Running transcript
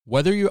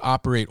Whether you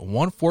operate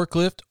one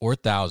forklift or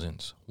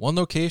thousands, one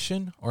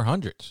location or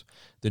hundreds,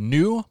 the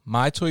new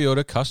My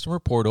Toyota customer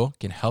portal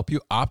can help you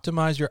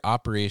optimize your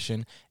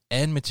operation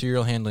and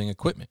material handling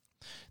equipment.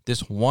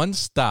 This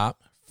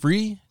one-stop,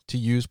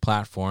 free-to-use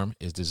platform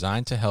is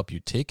designed to help you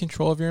take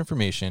control of your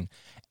information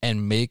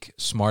and make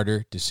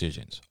smarter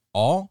decisions,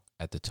 all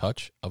at the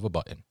touch of a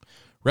button.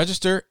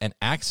 Register and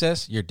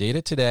access your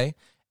data today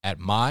at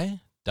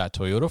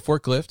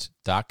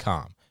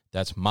my.toyotaforklift.com.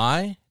 That's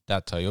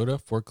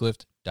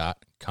my.toyotaforklift.com.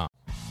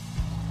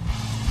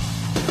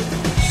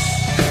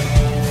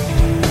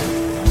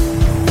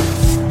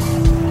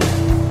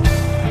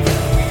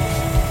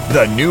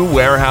 The New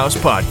Warehouse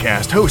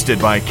Podcast,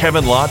 hosted by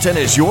Kevin Lawton,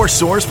 is your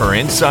source for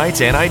insights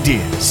and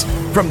ideas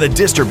from the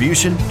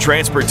distribution,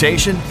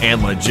 transportation,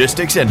 and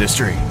logistics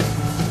industry.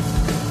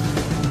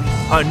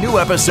 A new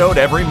episode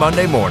every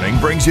Monday morning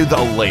brings you the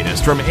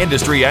latest from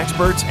industry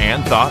experts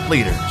and thought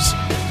leaders.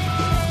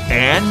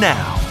 And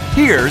now,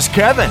 here's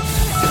Kevin.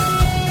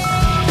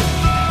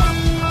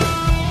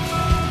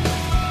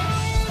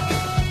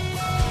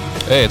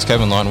 Hey, it's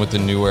Kevin Lawton with the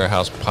New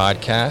Warehouse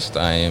Podcast.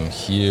 I am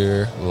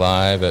here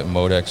live at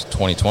MODEX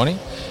 2020,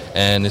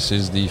 and this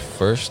is the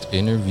first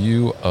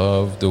interview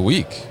of the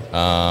week.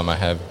 I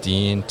have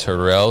Dean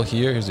Terrell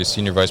here. He's the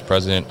Senior Vice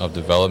President of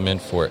Development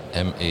for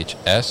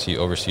MHS. He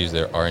oversees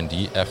their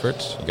R&D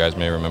efforts. You guys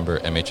may remember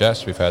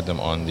MHS. We've had them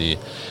on the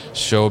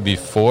show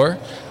before.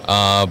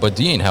 But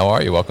Dean, how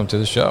are you? Welcome to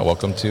the show.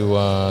 Welcome to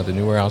the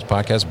New Warehouse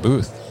Podcast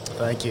booth.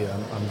 Thank you.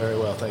 I'm very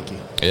well, thank you.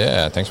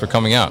 Yeah, thanks for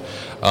coming out.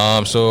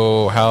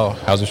 So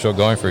how's the show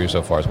going for you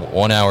so far? It's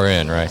 1 hour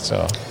in, right?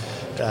 So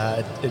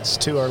it's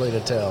too early to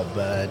tell,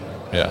 but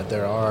yeah.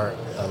 There are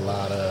a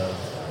lot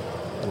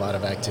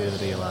of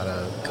activity, a lot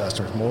of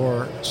customers,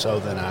 more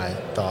so than I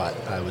thought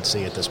I would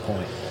see at this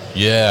point.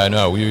 Yeah, I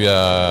know. We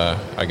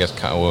I guess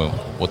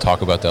we'll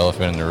talk about the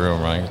elephant in the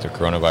room, right? The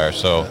coronavirus.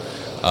 So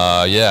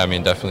yeah, I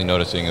mean, definitely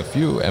noticing a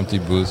few empty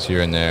booths here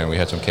and there. We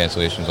had some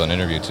cancellations on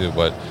interview too,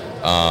 but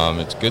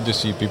it's good to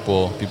see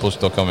people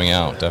still coming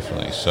out,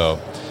 definitely. So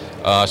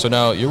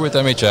now you're with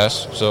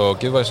MHS, so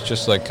give us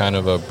just like kind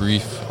of a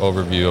brief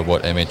overview of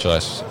what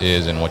MHS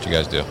is and what you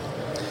guys do.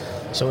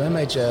 So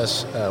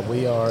MHS,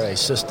 we are a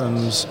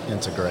systems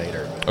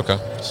integrator. Okay.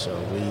 So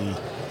we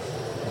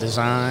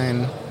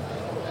design,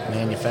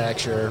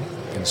 manufacture,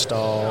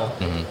 install,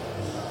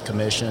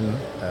 commission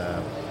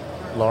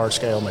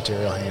large-scale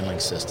material handling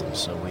systems.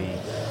 So we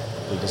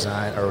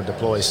design or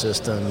deploy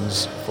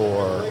systems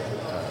for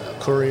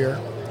courier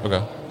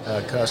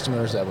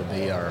customers. That would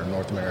be our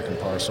North American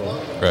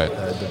parcel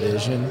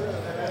division.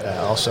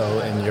 Also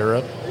in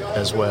Europe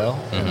as well,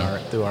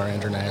 through our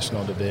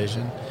international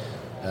division.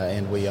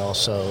 And we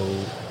also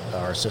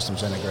are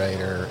systems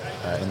integrator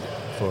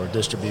for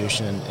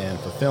distribution and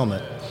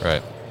fulfillment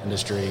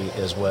industry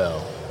as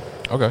well.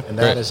 Okay, and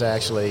that is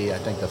actually, I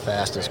think, the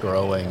fastest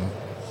growing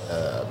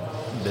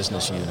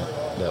business unit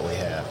that we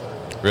have.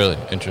 Really?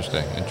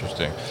 Interesting.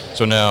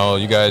 So now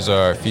you guys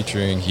are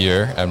featuring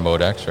here at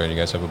MODEX, right? You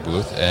guys have a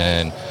booth.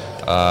 And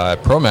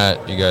at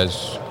ProMat, you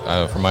guys,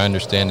 from my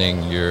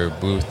understanding, your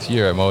booth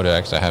here at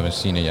MODEX, I haven't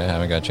seen it yet, I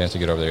haven't got a chance to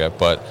get over there yet,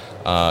 but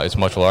it's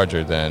much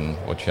larger than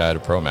what you had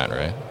at ProMat,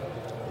 right?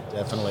 It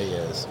definitely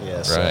is,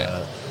 yes. Right.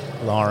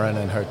 Lauren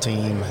and her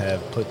team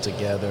have put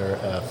together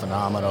a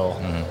phenomenal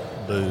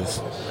booth.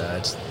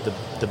 It's the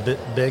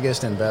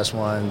biggest and best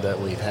one that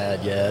we've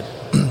had yet,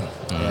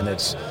 and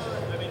it's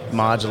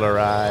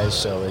modularized,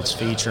 so it's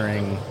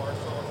featuring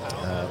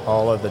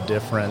all of the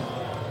different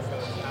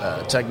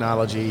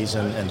technologies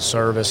and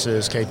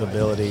services,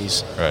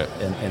 capabilities,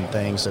 and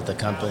things that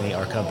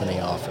our company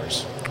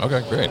offers.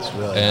 Okay, great. It's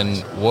really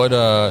and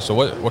nice.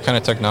 What kind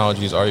of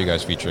technologies are you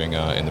guys featuring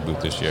in the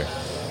booth this year?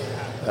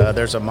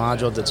 There's a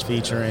module that's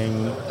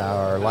featuring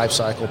our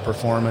lifecycle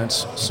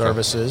performance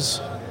services,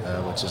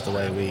 which is the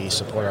way we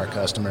support our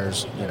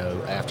customers,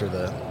 after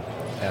the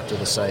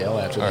sale,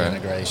 after the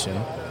integration.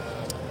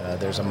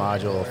 There's a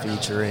module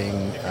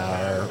featuring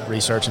our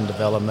research and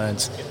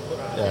development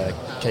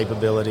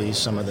capabilities,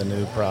 some of the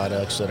new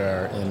products that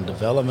are in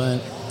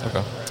development.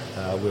 Okay.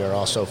 We are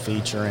also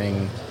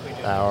featuring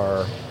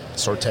our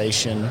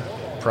sortation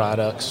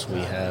products. We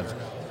have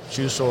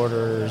shoe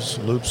sorters,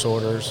 loop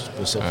sorters,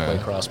 specifically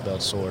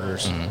cross-belt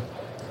sorters.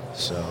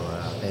 So,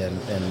 and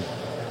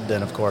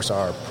then, of course,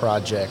 our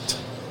project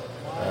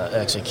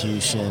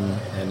execution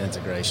and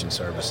integration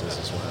services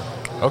as well.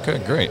 Okay,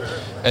 great.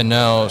 And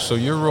now, so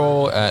your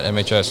role at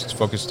MHS is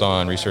focused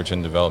on research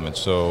and development.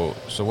 So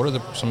what are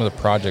some of the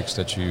projects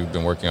that you've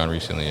been working on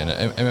recently? And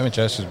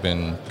MHS has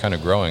been kind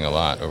of growing a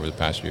lot over the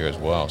past year as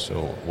well.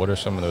 So what are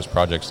some of those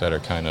projects that are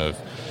kind of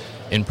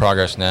in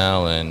progress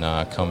now and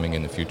coming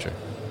in the future?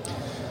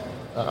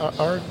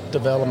 Our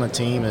development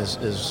team is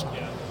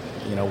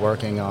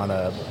working on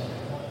a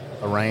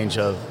range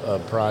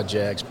of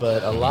projects,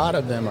 but a lot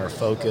of them are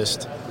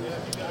focused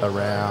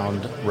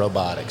around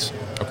robotics.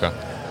 Okay.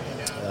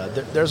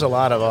 There's a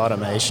lot of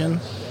automation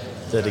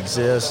that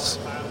exists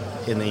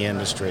in the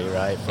industry,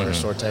 right, for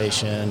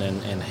sortation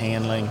and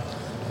handling.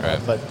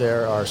 But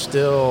there are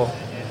still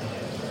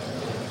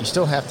you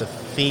still have to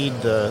feed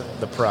the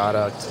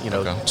product,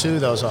 to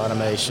those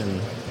automation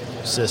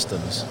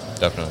systems.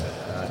 Definitely.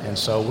 And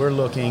so we're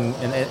looking,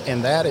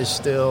 and that is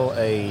still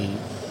a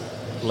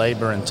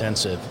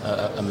labor-intensive,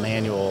 a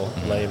manual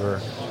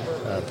labor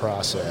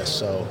process.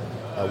 So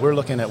we're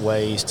looking at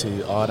ways to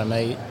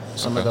automate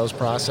some of those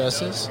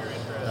processes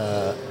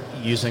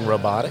using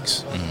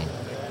robotics,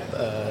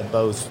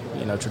 both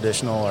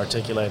traditional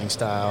articulating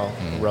style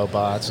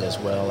robots as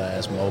well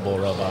as mobile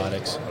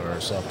robotics or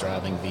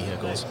self-driving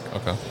vehicles.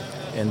 Okay.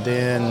 And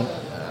then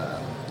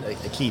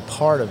a key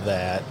part of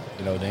that,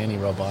 to any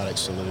robotic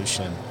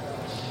solution,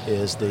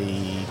 is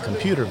the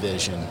computer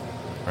vision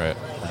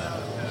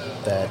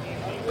that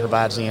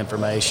provides the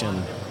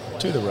information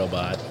to the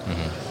robot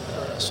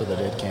so that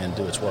it can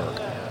do its work.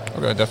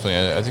 Okay,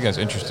 definitely. I think that's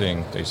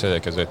interesting that you said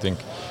that, because I think,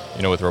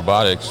 with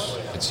robotics,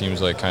 it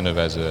seems like kind of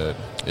as a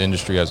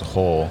industry as a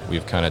whole,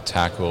 we've kind of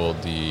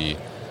tackled the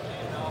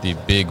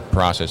big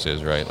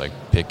processes, right? Like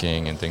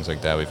picking and things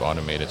like that, we've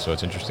automated. So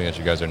it's interesting that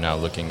you guys are now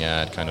looking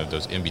at kind of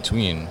those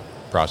in-between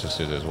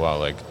processes as well,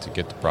 like to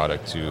get the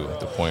product to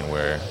the point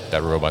where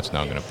that robot's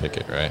now going to pick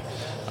it, right?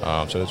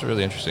 So that's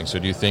really interesting. So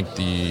do you think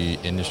the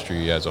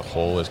industry as a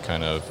whole is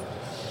kind of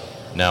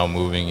now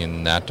moving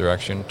in that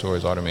direction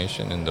towards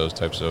automation and those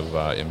types of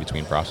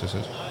in-between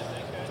processes?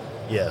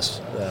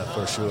 Yes,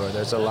 for sure.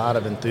 There's a lot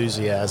of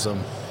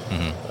enthusiasm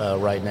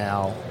right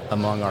now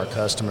among our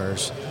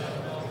customers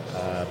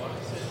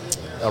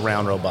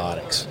around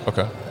robotics.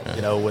 Okay.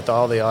 Yeah. With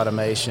all the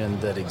automation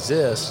that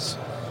exists,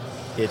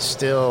 it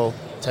still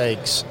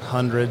takes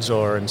hundreds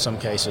or in some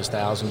cases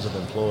thousands of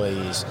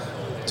employees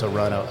to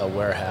run a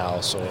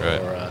warehouse or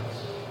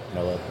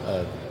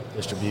a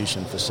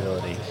distribution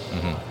facility.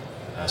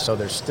 So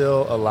there's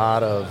still a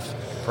lot of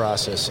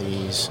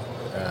processes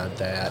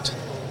that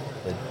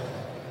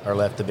are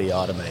left to be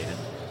automated.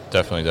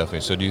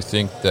 Definitely. So do you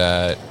think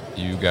that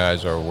you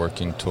guys are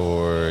working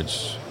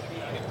towards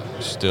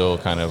still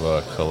kind of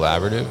a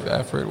collaborative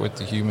effort with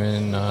the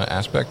human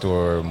aspect,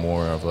 or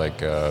more of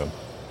like a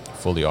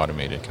fully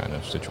automated kind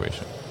of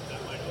situation?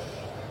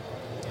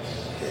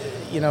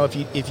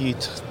 If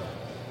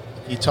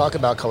you talk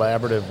about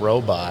collaborative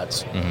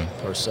robots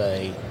per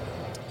se,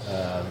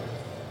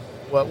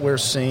 what we're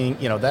seeing,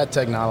 that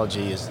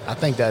technology I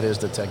think that is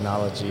the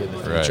technology of the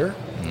future.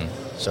 Right.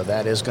 So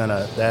that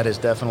is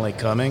definitely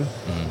coming.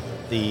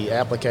 The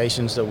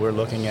applications that we're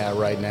looking at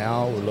right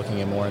now, we're looking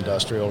at more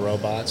industrial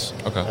robots.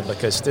 Okay.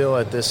 Because still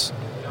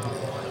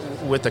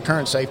with the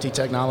current safety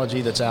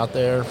technology that's out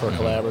there for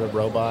collaborative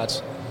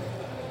robots,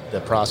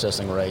 the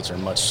processing rates are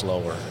much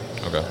slower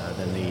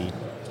than the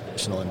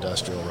traditional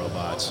industrial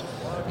robots.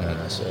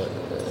 So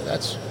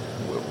that's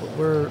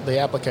the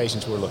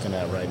applications we're looking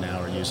at right now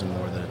are using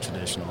more of the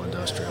traditional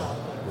industrial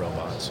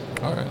robots.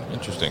 All right,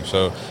 interesting.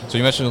 So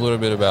you mentioned a little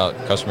bit about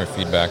customer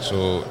feedback.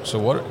 So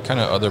what kind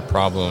of other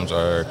problems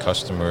are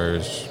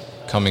customers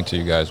coming to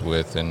you guys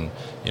with, and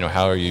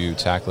how are you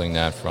tackling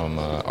that from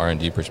a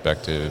R&D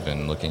perspective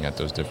and looking at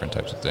those different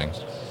types of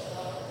things?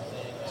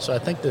 So I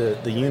think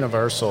the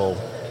universal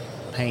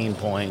pain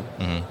point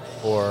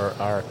for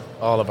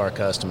all of our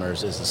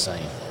customers is the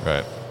same.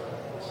 Right.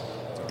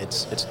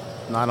 It's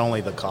not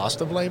only the cost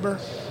of labor,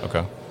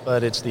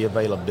 but it's the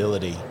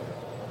availability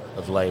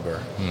of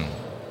labor.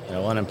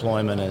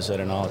 Unemployment is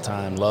at an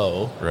all-time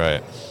low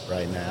right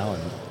now,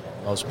 and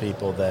most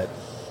people that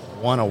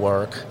want to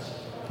work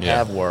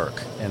have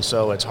work, and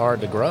so it's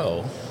hard to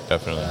grow.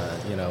 Definitely.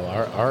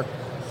 Our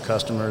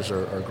customers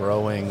are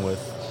growing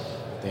with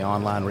the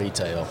online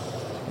retail.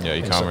 Yeah,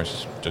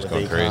 e-commerce just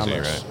going crazy,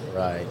 right?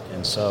 Right,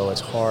 and so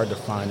it's hard to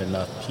find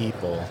enough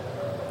people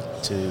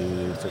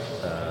to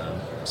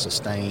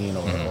sustain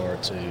or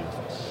to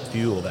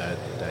fuel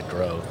that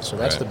growth. So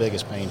that's the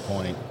biggest pain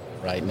point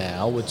right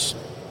now, which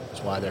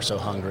is why they're so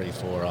hungry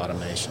for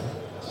automation.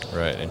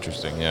 Right,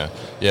 interesting, yeah.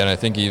 Yeah, and I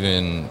think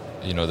even,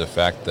 the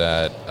fact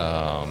that,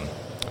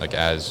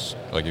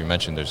 like you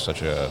mentioned, there's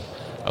such a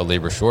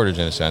labor shortage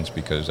in a sense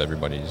because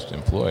everybody's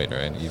employed,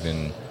 right?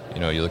 Even,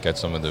 you look at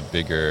some of the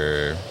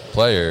bigger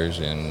players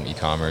in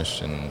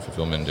e-commerce and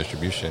fulfillment and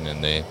distribution,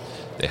 and they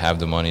have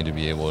the money to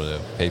be able to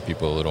pay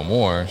people a little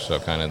more, so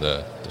kind of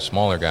the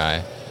smaller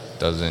guy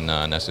doesn't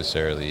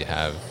necessarily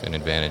have an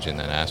advantage in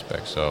that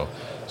aspect. So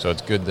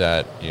it's good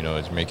that,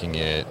 it's making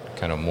it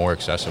kind of more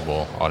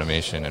accessible,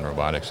 automation and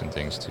robotics and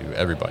things, to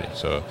everybody.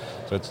 So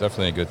it's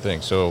definitely a good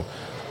thing. So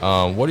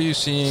what are you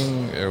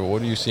seeing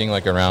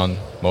like around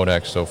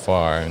MODEX so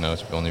far? I know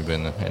it's only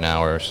been an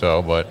hour or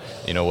so, but,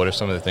 what are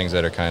some of the things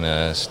that are kind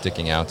of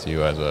sticking out to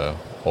you as a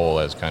whole,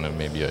 as kind of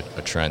maybe a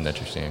trend that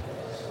you're seeing?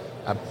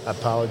 I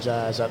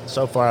apologize.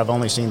 So far, I've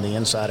only seen the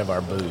inside of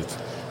our booth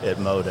at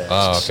MODEX.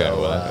 Oh, okay.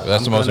 So,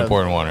 that's the most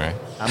important one, right?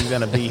 I'm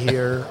going to be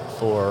here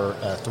for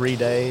 3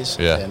 days,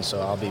 and so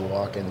I'll be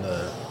walking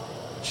the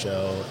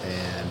show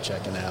and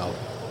checking out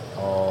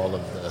all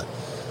of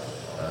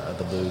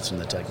the booths and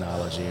the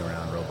technology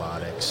around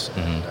robotics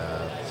and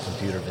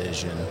computer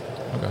vision.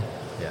 Okay.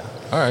 Yeah.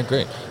 All right,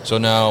 great. So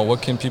now,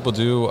 what can people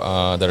do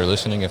that are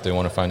listening if they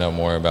want to find out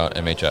more about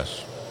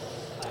MHS?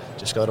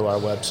 just go to our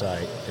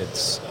website.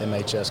 It's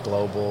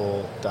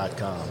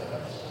mhsglobal.com.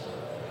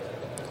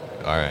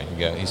 All right,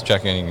 he's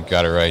checking. You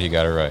got it right. He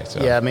got it right.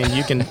 So. Yeah, I mean,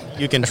 you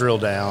can drill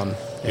down,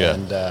 Yeah.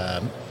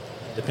 and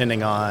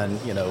depending on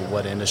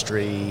what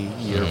industry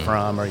you're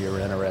from or you're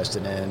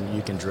interested in,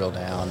 you can drill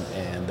down,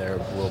 and there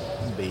will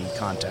be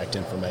contact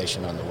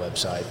information on the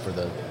website for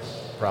the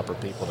proper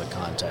people to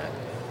contact.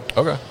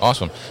 Okay,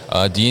 awesome.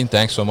 Dean,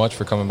 thanks so much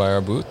for coming by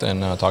our booth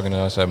and talking to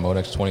us at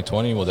MODEX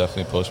 2020. We'll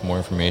definitely post more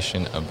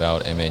information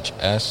about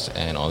MHS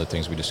and all the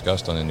things we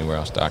discussed on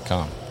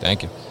thenewwarehouse.com.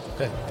 Thank you.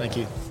 Okay, thank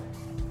you.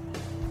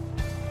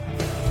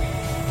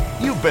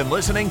 You've been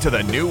listening to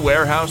the New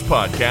Warehouse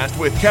Podcast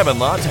with Kevin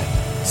Lawton.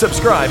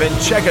 Subscribe and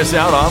check us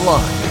out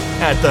online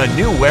at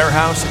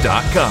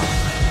thenewwarehouse.com.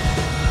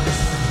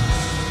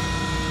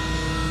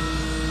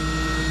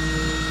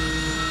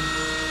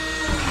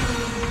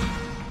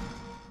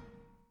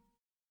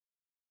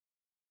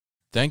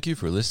 Thank you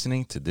for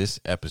listening to this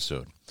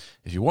episode.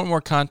 If you want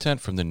more content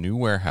from the New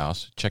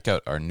Warehouse, check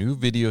out our new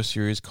video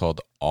series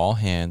called All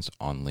Hands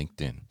on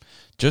LinkedIn.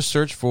 Just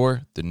search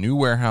for the New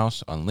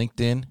Warehouse on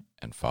LinkedIn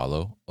and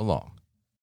follow along.